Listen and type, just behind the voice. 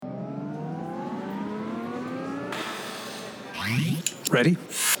Ready?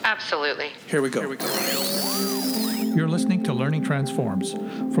 Absolutely. Here we go. You're listening to Learning Transforms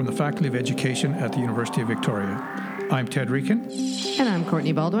from the Faculty of Education at the University of Victoria. I'm Ted Rieken. And I'm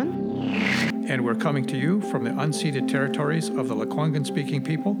Courtney Baldwin. And we're coming to you from the unceded territories of the Lekwungen-speaking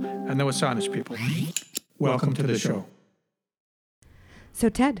people and the Wasanich people. Welcome to the show. So,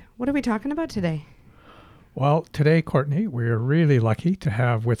 Ted, what are we talking about today? Well, today, Courtney, we're really lucky to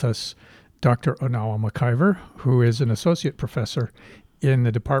have with us Dr. Onawa McIver, who is an associate professor in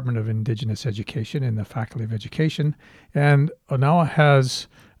the Department of Indigenous Education in the Faculty of Education. And Onawa has,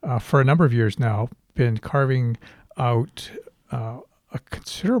 for a number of years now, been carving out a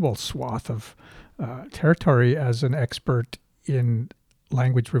considerable swath of territory as an expert in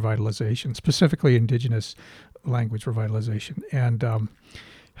language revitalization, specifically Indigenous language revitalization, and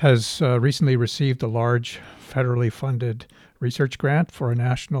has recently received a large federally funded research grant for a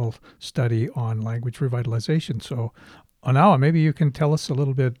national study on language revitalization. So, Onawa, maybe you can tell us a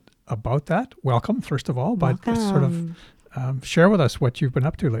little bit about that. Welcome, first of all, but sort of share with us what you've been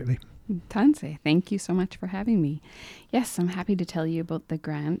up to lately. Tanse, thank you so much for having me. Yes, I'm happy to tell you about the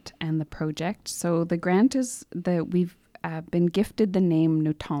grant and the project. So the grant is that we've been gifted the name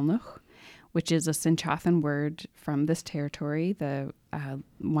Nutalnuch, which is a Sinchothan word from this territory,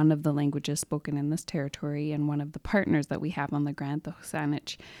 one of the languages spoken in this territory, and one of the partners that we have on the grant, the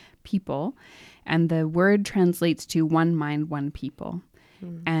Wasanich people. And the word translates to one mind, one people.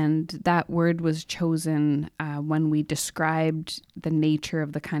 And that word was chosen when we described the nature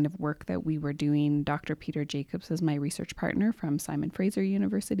of the kind of work that we were doing. Dr. Peter Jacobs is my research partner from Simon Fraser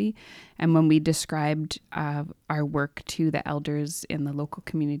University. And when we described our work to the elders in the local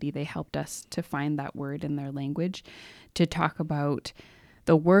community, they helped us to find that word in their language to talk about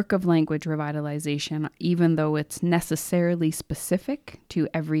the work of language revitalization, even though it's necessarily specific to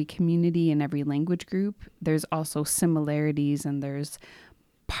every community and every language group. There's also similarities, and there's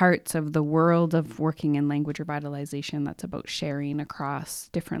parts of the world of working in language revitalization that's about sharing across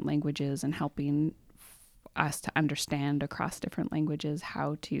different languages and helping us to understand across different languages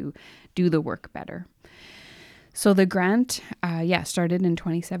how to do the work better. So the grant, started in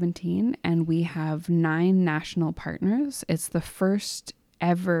 2017, and we have 9 national partners. It's the first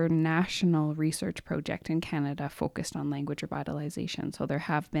ever national research project in Canada focused on language revitalization. So there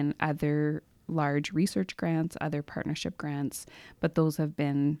have been other large research grants, other partnership grants, but those have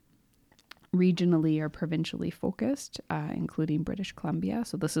been regionally or provincially focused, including British Columbia.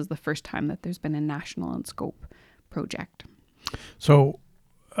 So this is the first time that there's been a national in scope project. So,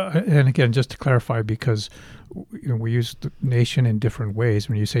 and again, just to clarify, because we use the nation in different ways.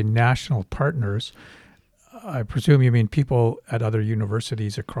 When you say national partners, I presume you mean people at other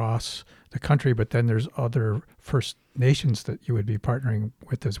universities across the country, but then there's other First Nations that you would be partnering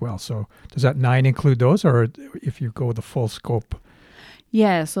with as well. So does that 9 include those, or if you go the full scope?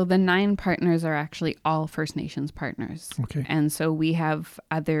 Yeah, so the 9 partners are actually all First Nations partners. Okay. And so we have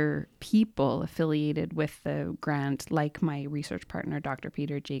other people affiliated with the grant, like my research partner, Dr.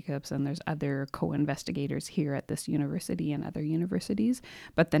 Peter Jacobs, and there's other co-investigators here at this university and other universities.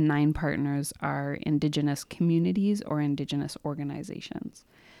 But the 9 partners are Indigenous communities or Indigenous organizations.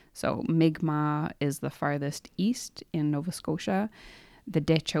 So Mi'kmaq is the farthest east in Nova Scotia. The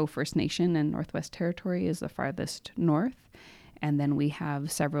Dehcho First Nation in Northwest Territory is the farthest north. And then we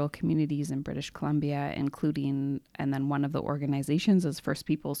have several communities in British Columbia, and then one of the organizations is First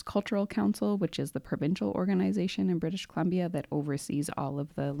Peoples Cultural Council, which is the provincial organization in British Columbia that oversees all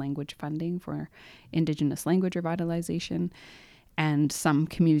of the language funding for Indigenous language revitalization, and some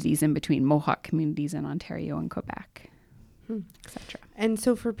communities in between, Mohawk communities in Ontario and Quebec, etc. And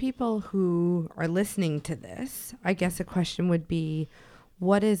so for people who are listening to this, I guess a question would be,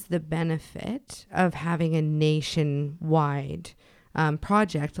 what is the benefit of having a nationwide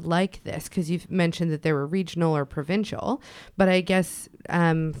project like this? Because you've mentioned that they were regional or provincial, but I guess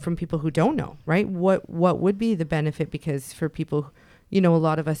from people who don't know, right, what would be the benefit? Because for people, a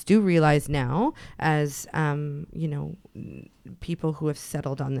lot of us do realize now as, people who have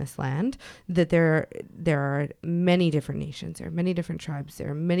settled on this land, that there are many different nations, there are many different tribes, there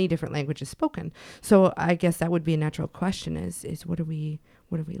are many different languages spoken. So I guess that would be a natural question is what are we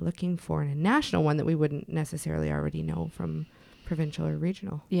looking for in a national one that we wouldn't necessarily already know from provincial or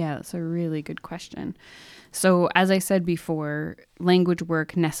regional? Yeah, that's a really good question. So, as I said before, language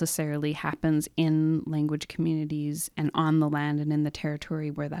work necessarily happens in language communities and on the land and in the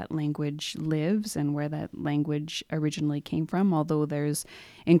territory where that language lives and where that language originally came from, although there's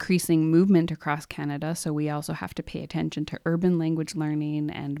increasing movement across Canada. So, we also have to pay attention to urban language learning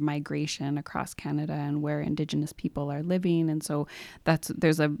and migration across Canada and where Indigenous people are living. And so,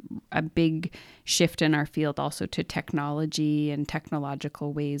 there's a big shift in our field also to technology and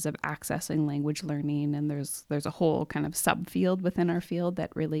technological ways of accessing language learning. And there's a whole kind of subfield within our field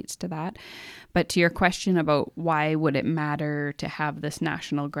that relates to that. But to your question about why would it matter to have this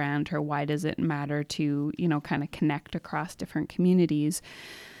national grant, or why does it matter to, kind of connect across different communities?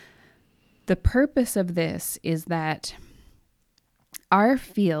 The purpose of this is that our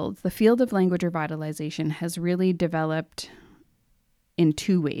field, the field of language revitalization, has really developed in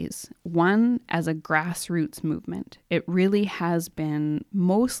two ways. One, as a grassroots movement. It really has been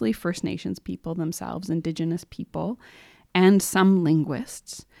mostly First Nations people themselves, Indigenous people, and some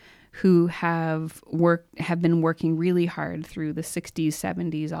linguists who have been working really hard through the 60s,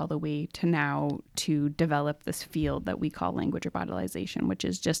 70s, all the way to now to develop this field that we call language revitalization, which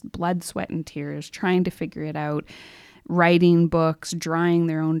is just blood, sweat, and tears, trying to figure it out, writing books, drawing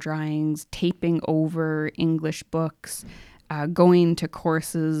their own drawings, taping over English books, going to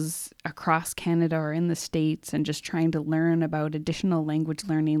courses across Canada or in the States and just trying to learn about additional language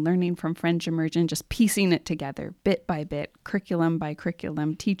learning from French immersion, just piecing it together bit by bit, curriculum by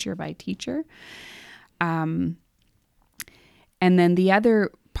curriculum, teacher by teacher. And then the other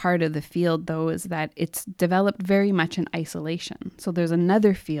part of the field, though, is that it's developed very much in isolation. So there's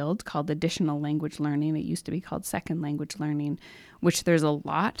another field called additional language learning. It used to be called second language learning, which there's a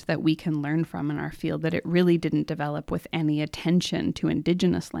lot that we can learn from in our field that it really didn't develop with any attention to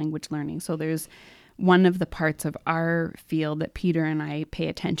Indigenous language learning. So there's one of the parts of our field that Peter and I pay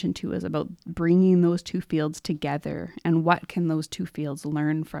attention to is about bringing those two fields together and what can those two fields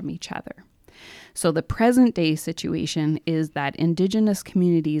learn from each other. So the present day situation is that Indigenous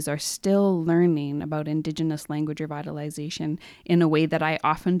communities are still learning about Indigenous language revitalization in a way that I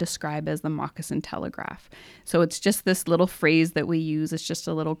often describe as the moccasin telegraph. So it's just this little phrase that we use. It's just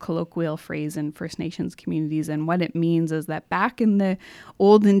a little colloquial phrase in First Nations communities. And what it means is that back in the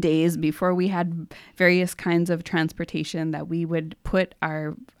olden days, before we had various kinds of transportation, that we would put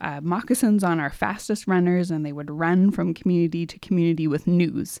our moccasins on our fastest runners and they would run from community to community with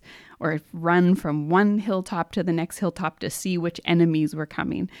news, or run from one hilltop to the next hilltop to see which enemies were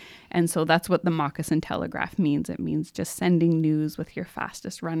coming. And so that's what the moccasin telegraph means. It means just sending news with your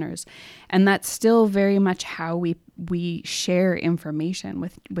fastest runners. And that's still very much how we share information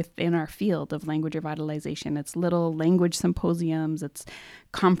within our field of language revitalization. It's little language symposiums, it's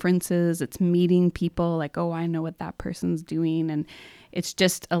conferences, it's meeting people like, oh, I know what that person's doing. And it's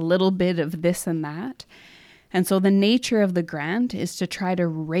just a little bit of this and that. And so the nature of the grant is to try to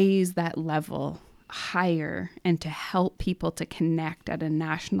raise that level higher and to help people to connect at a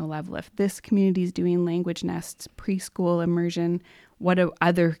national level. If this community is doing language nests, preschool immersion, what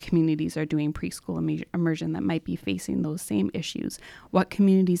other communities are doing preschool immersion that might be facing those same issues? What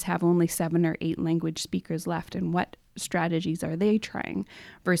communities have only 7 or 8 language speakers left, and what strategies are they trying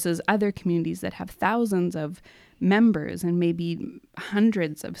versus other communities that have thousands of members and maybe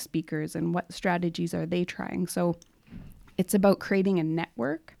hundreds of speakers, and what strategies are they trying? So it's about creating a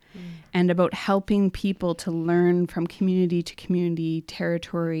network and about helping people to learn from community to community,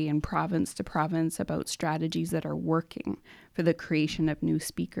 territory and province to province about strategies that are working for the creation of new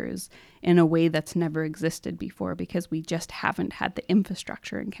speakers in a way that's never existed before, because we just haven't had the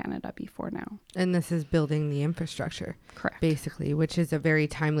infrastructure in Canada before now. And this is building the infrastructure. Correct. Basically, which is a very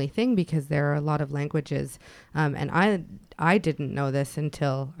timely thing because there are a lot of languages. And I didn't know this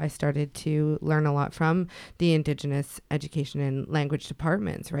until I started to learn a lot from the Indigenous education and language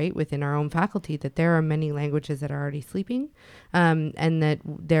departments, right, within our own faculty, that there are many languages that are already sleeping, and that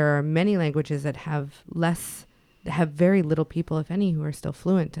there are many languages that have very little people, if any, who are still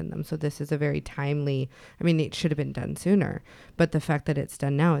fluent in them. So this is a very timely, it should have been done sooner, but the fact that it's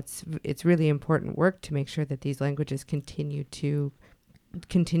done now, it's really important work to make sure that these languages continue to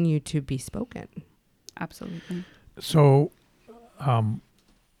be spoken. Absolutely. So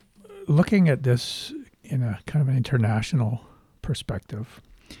looking at this in a kind of an international perspective,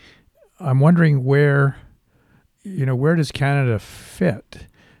 I'm wondering where does Canada fit?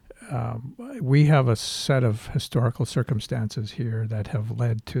 We have a set of historical circumstances here that have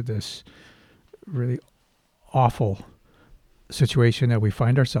led to this really awful situation that we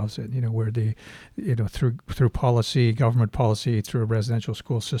find ourselves in, where through policy, government policy, through a residential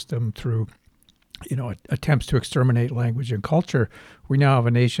school system, through attempts to exterminate language and culture, we now have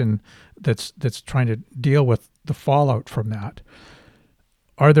a nation that's trying to deal with the fallout from that.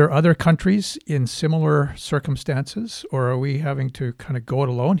 Are there other countries in similar circumstances, or are we having to kind of go it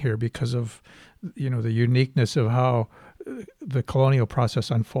alone here because of, the uniqueness of how the colonial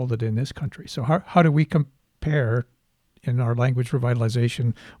process unfolded in this country? So how do we compare in our language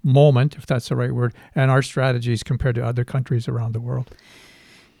revitalization moment, if that's the right word, and our strategies compared to other countries around the world?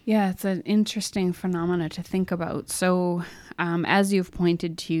 Yeah, it's an interesting phenomena to think about. So, as you've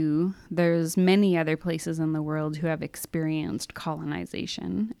pointed to, there's many other places in the world who have experienced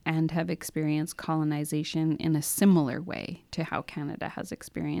colonization and have experienced colonization in a similar way to how Canada has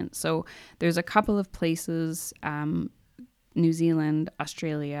experienced. So there's a couple of places, New Zealand,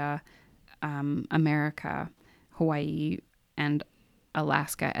 Australia, America, Hawaii, and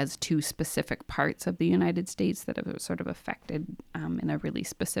Alaska as two specific parts of the United States that have sort of affected in a really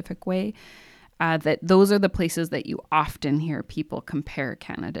specific way. That those are the places that you often hear people compare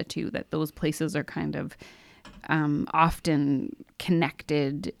Canada to, that those places are kind of often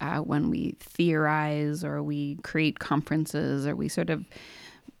connected when we theorize or we create conferences or we sort of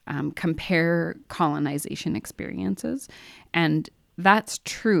compare colonization experiences. And that's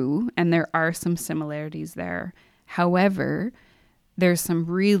true, and there are some similarities there. However, there's some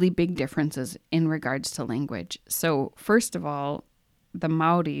really big differences in regards to language. So first of all, the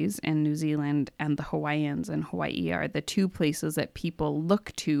Maoris in New Zealand and the Hawaiians in Hawaii are the two places that people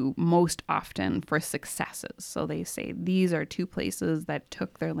look to most often for successes. So they say these are two places that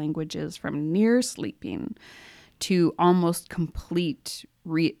took their languages from near sleeping to almost complete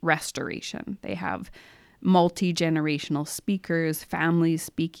restoration. They have multi-generational speakers, families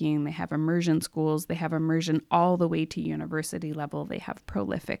speaking, they have immersion schools, they have immersion all the way to university level, they have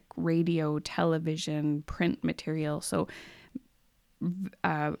prolific radio, television, print material. So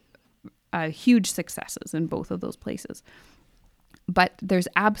huge successes in both of those places. But there's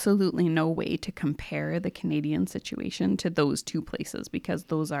absolutely no way to compare the Canadian situation to those two places because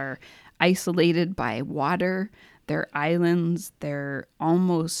those are isolated by water, they're islands, they're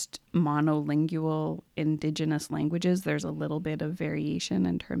almost monolingual indigenous languages. There's a little bit of variation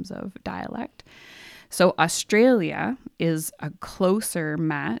in terms of dialect. So Australia is a closer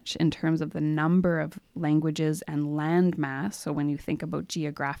match in terms of the number of languages and land mass. So when you think about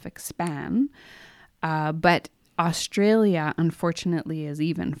geographic span, but Australia, unfortunately, is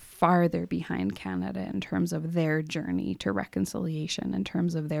even farther behind Canada in terms of their journey to reconciliation, in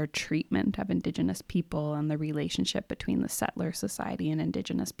terms of their treatment of Indigenous people and the relationship between the settler society and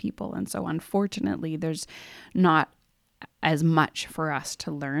Indigenous people. And so, unfortunately, there's not as much for us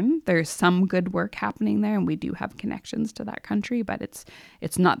to learn. There's some good work happening there, and we do have connections to that country, but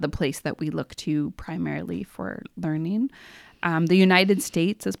it's not the place that we look to primarily for learning. The United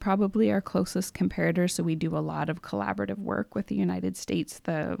States is probably our closest comparator, so we do a lot of collaborative work with the United States,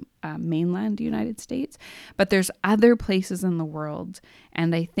 the mainland United States. But there's other places in the world,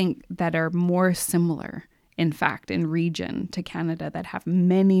 and I think that are more similar, in fact, in region to Canada that have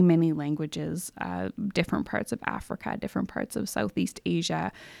many, many languages, different parts of Africa, different parts of Southeast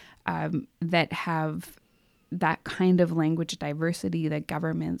Asia, that have that kind of language diversity that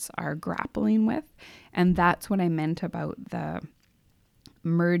governments are grappling with. And that's what I meant about the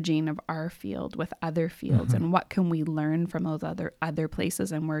merging of our field with other fields and what can we learn from those other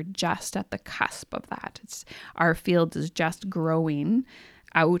places. And we're just at the cusp of that. Our field is just growing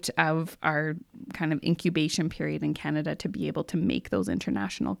out of our kind of incubation period in Canada to be able to make those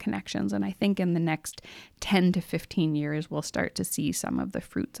international connections. And I think in the next 10 to 15 years, we'll start to see some of the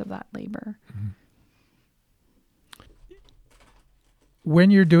fruits of that labor. Mm-hmm.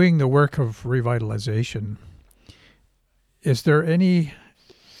 When you're doing the work of revitalization, is there any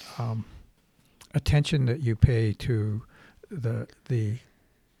attention that you pay to the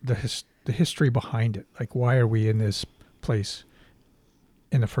history behind it? Like, why are we in this place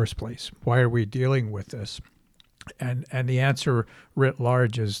in the first place? Why are we dealing with this? And the answer writ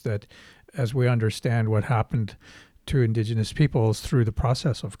large is that as we understand what happened to Indigenous peoples through the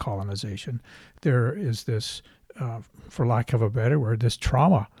process of colonization, there is this, for lack of a better word, this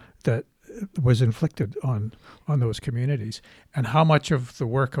trauma that was inflicted on those communities. And how much of the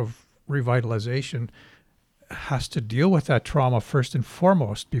work of revitalization has to deal with that trauma first and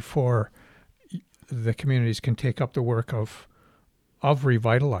foremost before the communities can take up the work of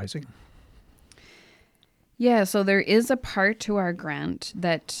revitalizing? Yeah, so there is a part to our grant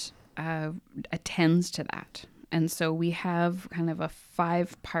that attends to that. And so we have kind of a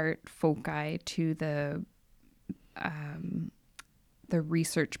 5-part foci to the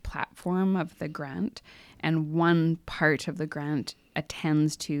research platform of the grant. And one part of the grant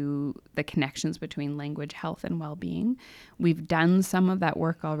attends to the connections between language, health, and well-being. We've done some of that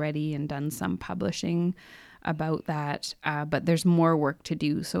work already and done some publishing about that, but there's more work to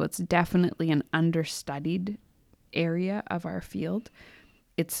do. So it's definitely an understudied area of our field.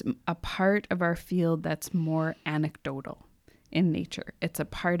 It's a part of our field that's more anecdotal in nature. It's a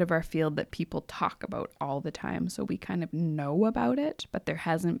part of our field that people talk about all the time. So we kind of know about it, but there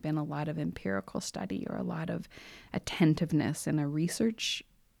hasn't been a lot of empirical study or a lot of attentiveness in a research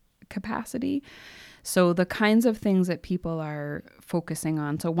capacity. So the kinds of things that people are focusing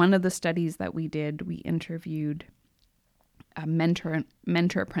on. So one of the studies that we did, we interviewed mentor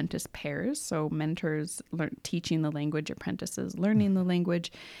apprentice pairs. So mentors teaching the language, apprentices learning the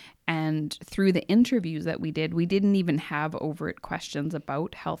language. And through the interviews that we did, we didn't even have overt questions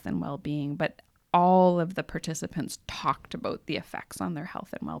about health and well-being, but all of the participants talked about the effects on their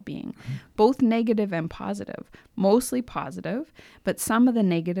health and well-being, both negative and positive, mostly positive. But some of the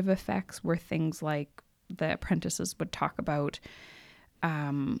negative effects were things like the apprentices would talk about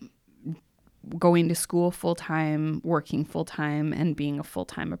going to school full-time, working full-time, and being a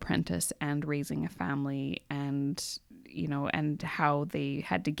full-time apprentice and raising a family, and and how they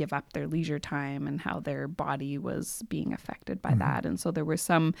had to give up their leisure time and how their body was being affected by that. And so there were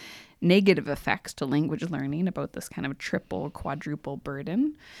some negative effects to language learning about this kind of triple, quadruple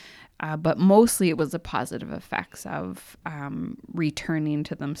burden. But mostly it was the positive effects of returning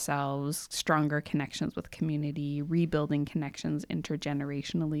to themselves, stronger connections with community, rebuilding connections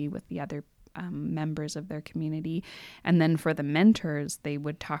intergenerationally with the other members of their community. And then for the mentors, they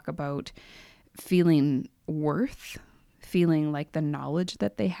would talk about feeling worth, feeling like the knowledge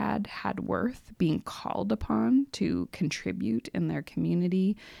that they had worth, being called upon to contribute in their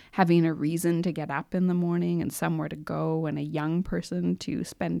community, having a reason to get up in the morning and somewhere to go and a young person to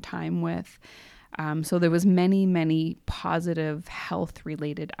spend time with. So there was many, many positive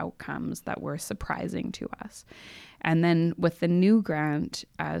health-related outcomes that were surprising to us. And then with the new grant,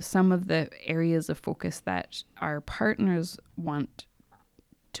 some of the areas of focus that our partners want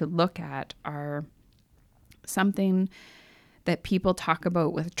to look at are something that people talk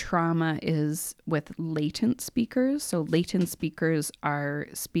about with trauma is with latent speakers. So latent speakers are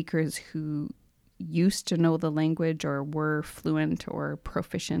speakers who used to know the language or were fluent or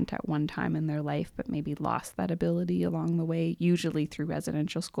proficient at one time in their life, but maybe lost that ability along the way, usually through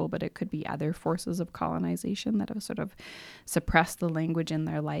residential school, but it could be other forces of colonization that have sort of suppressed the language in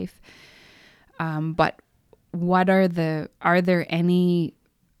their life. But are there any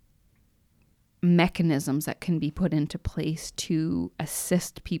mechanisms that can be put into place to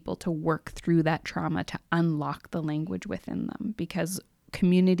assist people to work through that trauma, to unlock the language within them? Because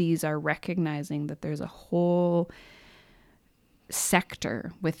communities are recognizing that there's a whole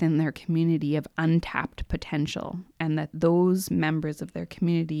sector within their community of untapped potential, and that those members of their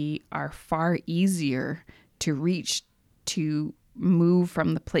community are far easier to reach to move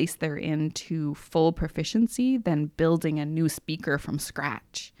from the place they're in to full proficiency than building a new speaker from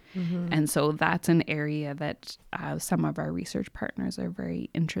scratch. And so that's an area that some of our research partners are very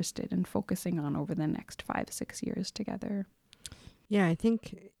interested in focusing on over the next 5-6 years together. Yeah, I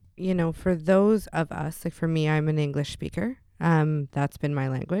think, for those of us, like for me, I'm an English speaker. That's been my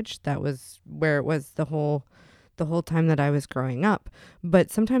language. That was where it was the whole time that I was growing up.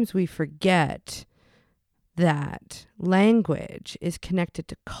 But sometimes we forget that language is connected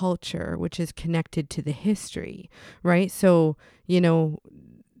to culture, which is connected to the history, right? So,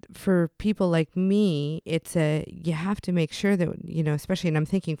 for people like me, you have to make sure that, especially, and I'm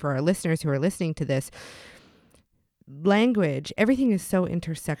thinking for our listeners who are listening to this, language, everything is so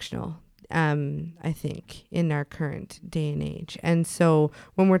intersectional, I think, in our current day and age. And so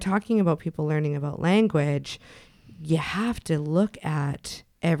when we're talking about people learning about language, you have to look at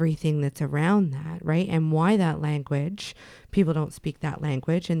everything that's around that, right? And why that language, people don't speak that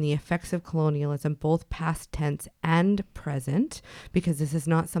language, and the effects of colonialism, both past tense and present, because this is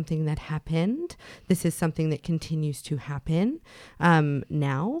not something that happened. This is something that continues to happen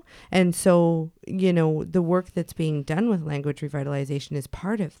now. And so, the work that's being done with language revitalization is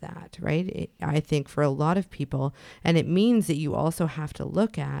part of that, right? I think for a lot of people, and it means that you also have to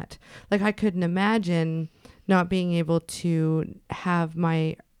look at, like, I couldn't imagine not being able to have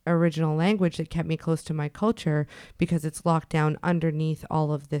my original language that kept me close to my culture because it's locked down underneath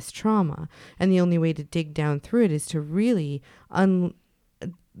all of this trauma. And the only way to dig down through it is to really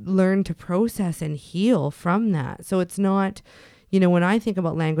learn to process and heal from that. So it's not, when I think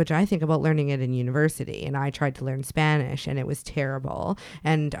about language, I think about learning it in university, and I tried to learn Spanish and it was terrible.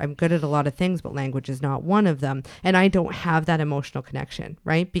 And I'm good at a lot of things, but language is not one of them. And I don't have that emotional connection,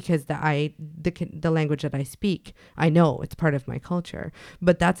 right? Because the language that I speak, I know it's part of my culture,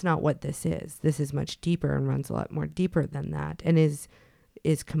 but that's not what this is. This is much deeper and runs a lot more deeper than that, and is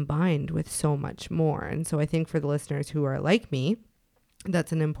combined with so much more. And so I think for the listeners who are like me,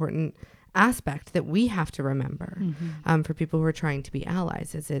 that's an important aspect that we have to remember. For people who are trying to be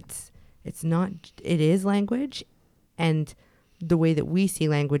allies, is it is language, and the way that we see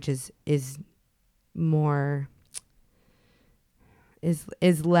language is more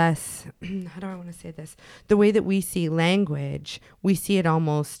is less how do I want to say this? The way that we see language, we see it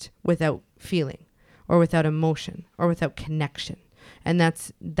almost without feeling or without emotion or without connection. And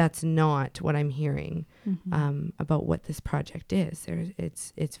that's not what I'm hearing about what this project is.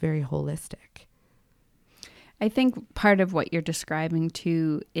 It's very holistic. I think part of what you're describing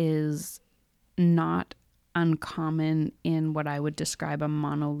too is not uncommon in what I would describe a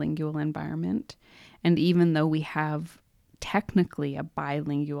monolingual environment. And even though we have technically a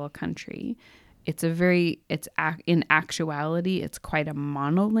bilingual country, in actuality, it's quite a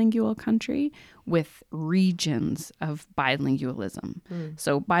monolingual country with regions of bilingualism.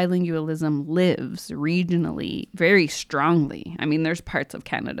 So bilingualism lives regionally very strongly. I mean, there's parts of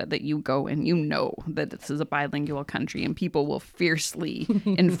Canada that you go and you know that this is a bilingual country, and people will fiercely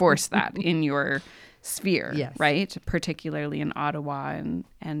enforce that in your sphere, yes. Right? Particularly in Ottawa and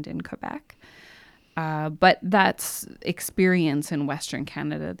in Quebec. But that's experience in Western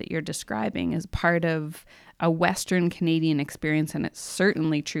Canada that you're describing is part of a Western Canadian experience, and it's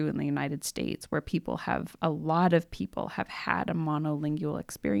certainly true in the United States, where a lot of people have had a monolingual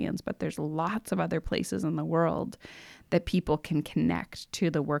experience, but there's lots of other places in the world that people can connect to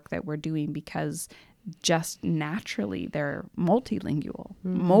the work that we're doing because just naturally they're multilingual.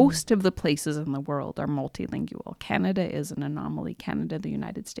 Most of the places in the world are multilingual. Canada is an anomaly. Canada, the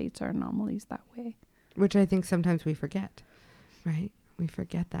United States are anomalies that way. Which I think sometimes we forget, right? We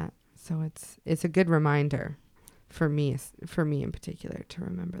forget that. So it's a good reminder for me in particular to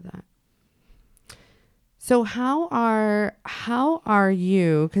remember that. So how are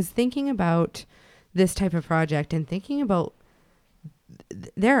you, because thinking about this type of project and thinking about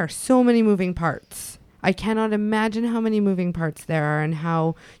there are so many moving parts. I cannot imagine how many moving parts there are and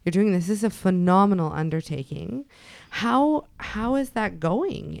how you're doing this. This is a phenomenal undertaking. How is that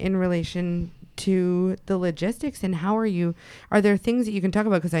going in relation to the logistics, and are there things that you can talk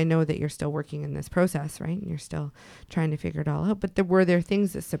about? Because I know that you're still working in this process, right? And you're still trying to figure it all out. But were there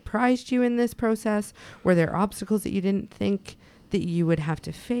things that surprised you in this process? Were there obstacles that you didn't think that you would have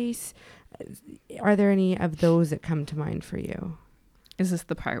to face? Are there any of those that come to mind for you? Is this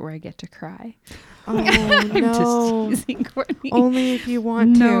the part where I get to cry? Oh, I'm no. just teasing, Courtney. Only if you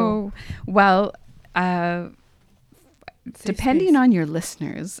want to. No. Well, depending on your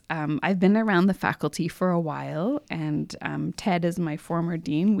listeners, I've been around the faculty for a while, and Ted is my former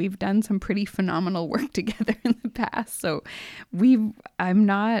dean. We've done some pretty phenomenal work together in the past. So I'm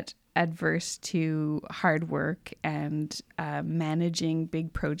not adverse to hard work and managing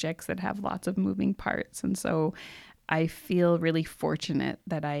big projects that have lots of moving parts. And so I feel really fortunate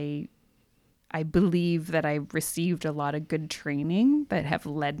that I believe that I've received a lot of good training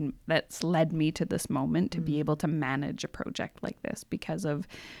that's led me to this moment to be able to manage a project like this, because of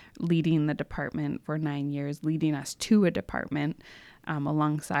leading the department for 9 years, leading us to a department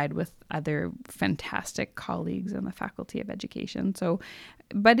alongside with other fantastic colleagues in the Faculty of Education. So,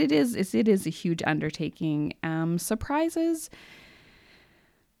 but it is a huge undertaking. Surprises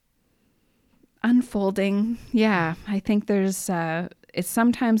unfolding. Yeah, I think there's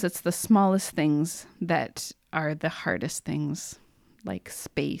sometimes it's the smallest things that are the hardest things, like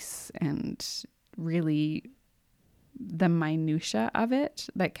space and really the minutia of it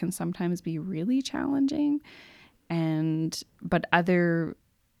that can sometimes be really challenging. But other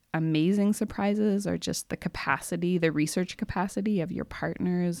amazing surprises are just the research capacity of your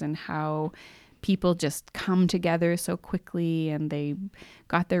partners, and how people just come together so quickly, and they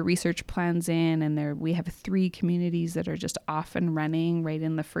got their research plans in, and we have 3 communities that are just off and running right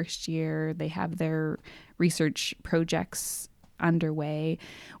in the first year. They have their research projects underway.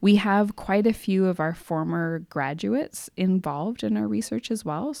 We have quite a few of our former graduates involved in our research as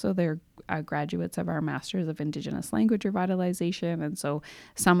well. So they're graduates of our Masters of Indigenous Language Revitalization. And so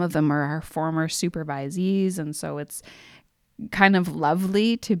some of them are our former supervisees. And so it's kind of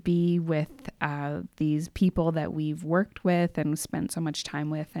lovely to be with these people that we've worked with and spent so much time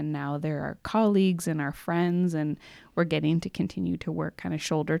with, and now they're our colleagues and our friends, and we're getting to continue to work kind of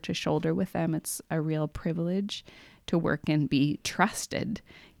shoulder to shoulder with them. It's a real privilege to work and be trusted.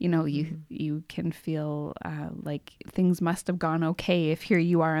 You know, you can feel like things must have gone okay if here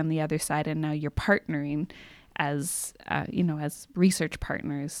you are on the other side and now you're partnering as, as research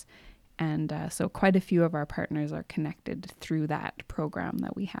partners. And so quite a few of our partners are connected through that program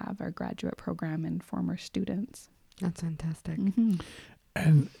that we have, our graduate program and former students. That's fantastic. Mm-hmm.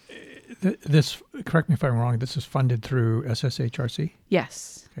 And this, correct me if I'm wrong, this is funded through SSHRC?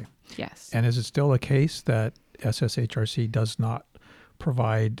 Yes. Okay. Yes. And is it still a case that SSHRC does not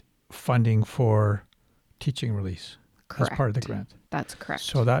provide funding for teaching release Correct. as part of the grant? That's correct.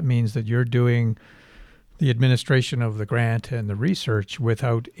 So that means that you're doing the administration of the grant and the research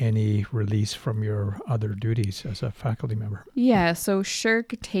without any release from your other duties as a faculty member. Yeah, so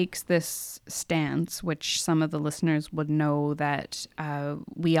SSHRC takes this stance, which some of the listeners would know that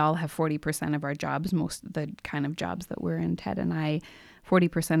we all have 40% of our jobs, most of the kind of jobs that we're in, Ted and I,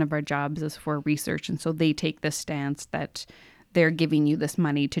 40% of our jobs is for research. And so they take the stance that they're giving you this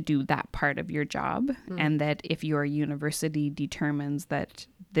money to do that part of your job. And that if your university determines that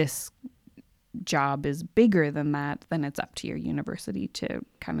this job is bigger than that, then it's up to your university to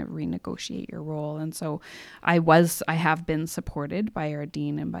kind of renegotiate your role. And so I have been supported by our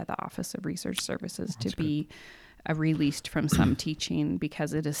dean and by the Office of Research Services to be released from some teaching,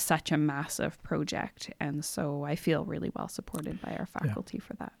 because it is such a massive project. And so I feel really well supported by our faculty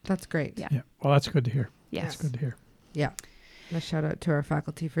for that. That's great. Yeah. Yeah. Well, that's good to hear. Yes. That's good to hear. Yeah. A shout out to our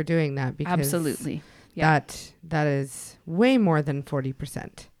faculty for doing that, because Absolutely. Yeah. that is way more than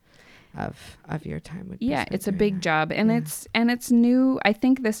 40% of your time would be Yeah, spent it's a doing big that. job, and it's new. I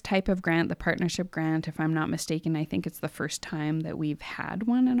think this type of grant, the partnership grant, if I'm not mistaken, I think it's the first time that we've had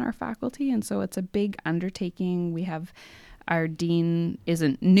one in our faculty, and so it's a big undertaking. We have our dean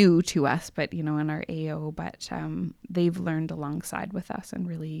isn't new to us, but in our AO, but they've learned alongside with us, and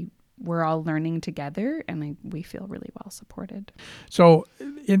really we're all learning together, and we feel really well supported. So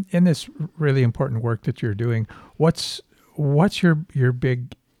in this really important work that you're doing, what's your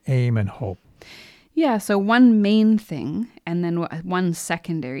big aim and hope? Yeah, so one main thing, and then one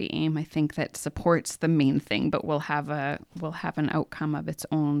secondary aim, I think, that supports the main thing, but will have an outcome of its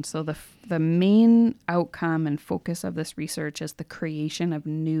own. So the main outcome and focus of this research is the creation of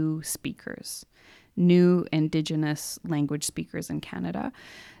new speakers, new Indigenous language speakers in Canada.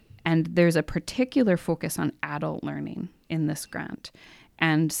 And there's a particular focus on adult learning in this grant.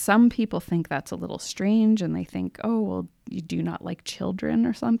 And some people think that's a little strange, and they think, oh, well, you do not like children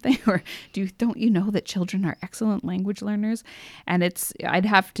or something, or don't you know that children are excellent language learners? And I'd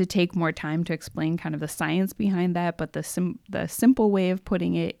have to take more time to explain kind of the science behind that, but the simple way of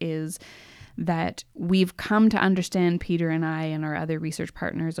putting it is that we've come to understand, Peter and I and our other research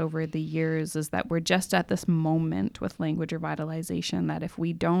partners over the years, is that we're just at this moment with language revitalization that if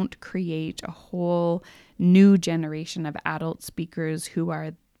we don't create a whole new generation of adult speakers who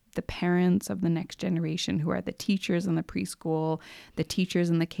are the parents of the next generation, who are the teachers in the preschool, the teachers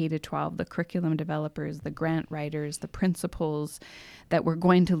in the K-12, the curriculum developers, the grant writers, the principals, that we're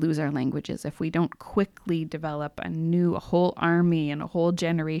going to lose our languages if we don't quickly develop a whole army and a whole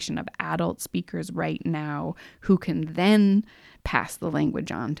generation of adult speakers right now who can then pass the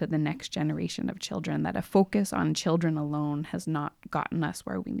language on to the next generation of children. That a focus on children alone has not gotten us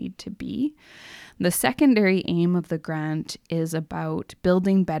where we need to be. The secondary aim of the grant is about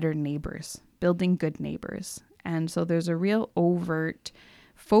building better neighbors, building good neighbors. And so there's a real overt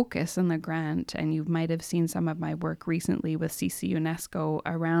focus in the grant, and you might have seen some of my work recently with CC UNESCO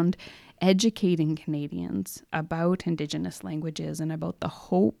around educating Canadians about Indigenous languages and about the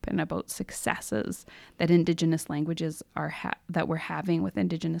hope and about successes that Indigenous languages that we're having with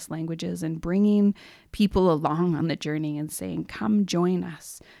Indigenous languages, and bringing people along on the journey and saying, come join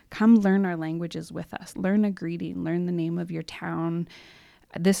us, come learn our languages with us, learn a greeting, learn the name of your town.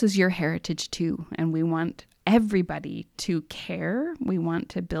 This is your heritage too, and we want everybody to care. We want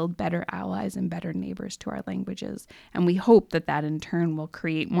to build better allies and better neighbors to our languages. And we hope that in turn will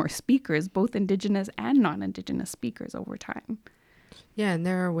create more speakers, both Indigenous and non-Indigenous speakers over time. Yeah, and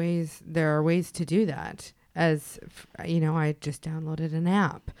there are ways to do that. As I just downloaded an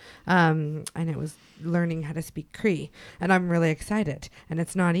app, and it was learning how to speak Cree, and I'm really excited. And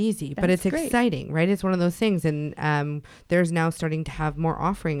it's not easy, but it's great. Exciting, right? It's one of those things, and there's now starting to have more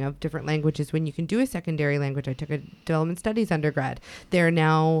offering of different languages when you can do a secondary language. I took a development studies undergrad. They're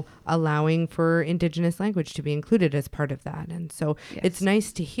now allowing for Indigenous language to be included as part of that, and so It's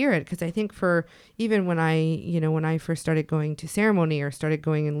nice to hear it, because I think even when I first started going to ceremony or started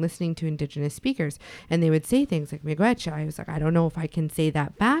going and listening to Indigenous speakers, and they would would say things like miigwech. I was like, I don't know if I can say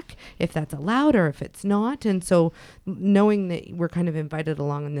that back, if that's allowed or if it's not. And so knowing that we're kind of invited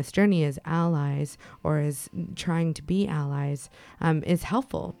along on this journey as allies or as trying to be allies is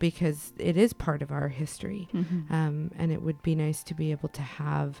helpful because it is part of our history. And it would be nice to be able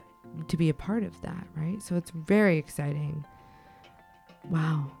to be a part of that, right? So it's very exciting.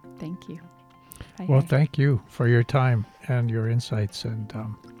 Wow. Thank you. Well, thank you for your time and your insights, and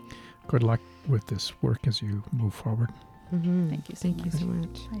good luck with this work as you move forward. Thank you so Thank much. you so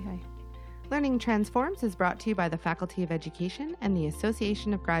much. Hi. Learning Transforms is brought to you by the Faculty of Education and the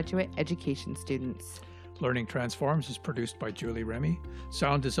Association of Graduate Education Students. Learning Transforms is produced by Julie Remy.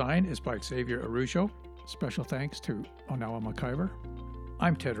 Sound design is by Xavier Arujo. Special thanks to Onawa McIver.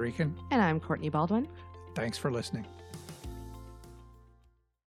 I'm Ted Rieken. And I'm Courtney Baldwin. Thanks for listening.